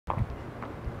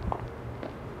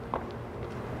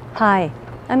Hi,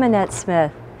 I'm Annette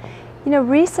Smith.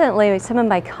 Recently some of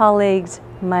my colleagues,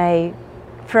 my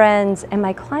friends, and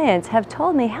my clients have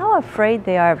told me how afraid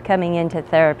they are of coming into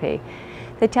therapy.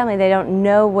 They tell me they don't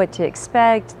know what to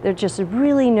expect, they're just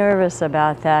really nervous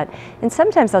about that, and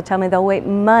sometimes they'll tell me they'll wait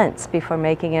months before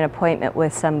making an appointment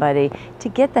with somebody to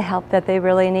get the help that they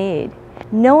really need.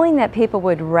 Knowing that people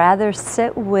would rather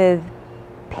sit with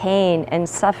pain and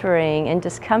suffering and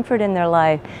discomfort in their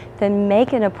life than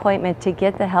make an appointment to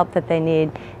get the help that they need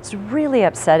is really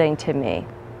upsetting to me.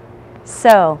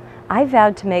 So I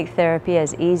vowed to make therapy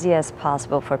as easy as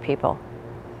possible for people.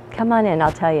 Come on in, I'll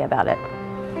tell you about it.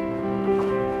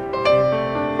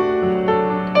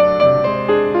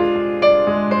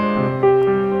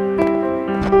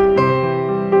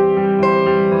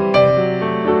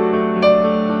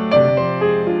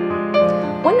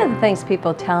 One of the things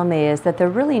people tell me is that they're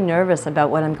really nervous about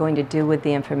what I'm going to do with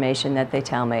the information that they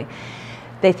tell me.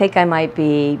 They think I might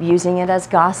be using it as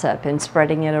gossip and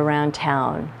spreading it around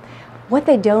town. What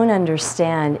they don't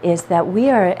understand is that we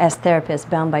are, as therapists,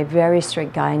 bound by very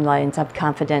strict guidelines of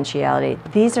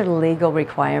confidentiality. These are legal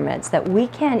requirements that we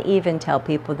can't even tell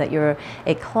people that you're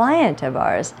a client of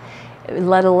ours,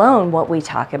 let alone what we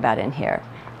talk about in here.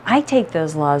 I take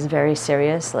those laws very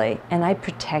seriously, and I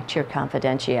protect your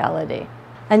confidentiality.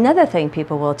 Another thing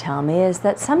people will tell me is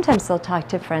that sometimes they'll talk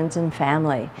to friends and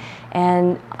family,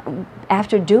 and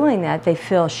after doing that they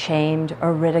feel shamed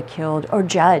or ridiculed or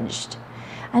judged.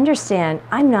 Understand,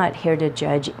 I'm not here to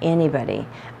judge anybody.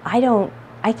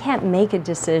 I can't make a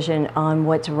decision on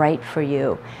what's right for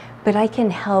you, but I can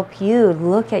help you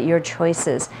look at your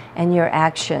choices and your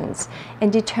actions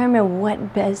and determine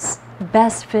what best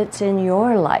fits in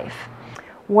your life.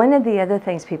 One of the other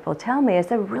things people tell me is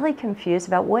they're really confused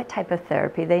about what type of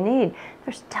therapy they need.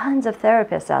 There's tons of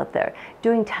therapists out there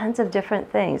doing tons of different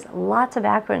things, lots of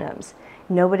acronyms.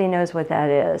 Nobody knows what that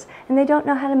is, and they don't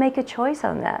know how to make a choice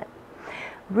on that.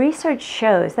 Research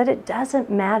shows that it doesn't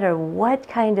matter what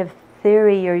kind of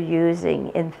theory you're using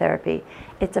in therapy.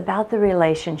 It's about the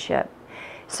relationship.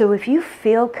 So if you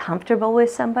feel comfortable with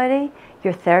somebody,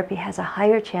 your therapy has a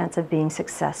higher chance of being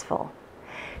successful.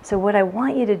 So what I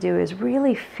want you to do is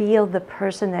really feel the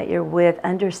person that you're with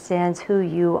understands who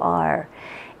you are.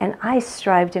 And I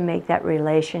strive to make that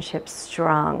relationship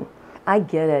strong. I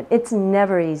get it. It's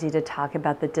never easy to talk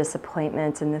about the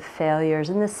disappointments and the failures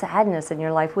and the sadness in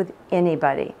your life with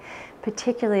anybody,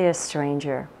 particularly a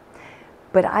stranger.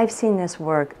 But I've seen this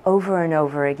work over and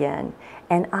over again,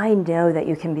 and I know that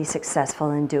you can be successful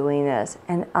in doing this,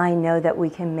 and I know that we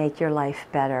can make your life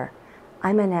better.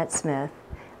 I'm Annette Smith.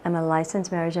 I'm a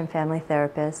licensed marriage and family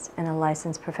therapist and a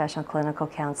licensed professional clinical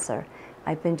counselor.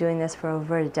 I've been doing this for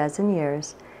over a dozen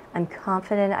years. I'm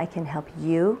confident I can help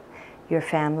you, your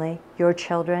family, your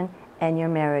children, and your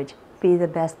marriage be the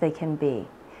best they can be.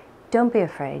 Don't be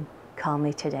afraid. Call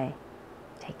me today.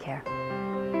 Take care.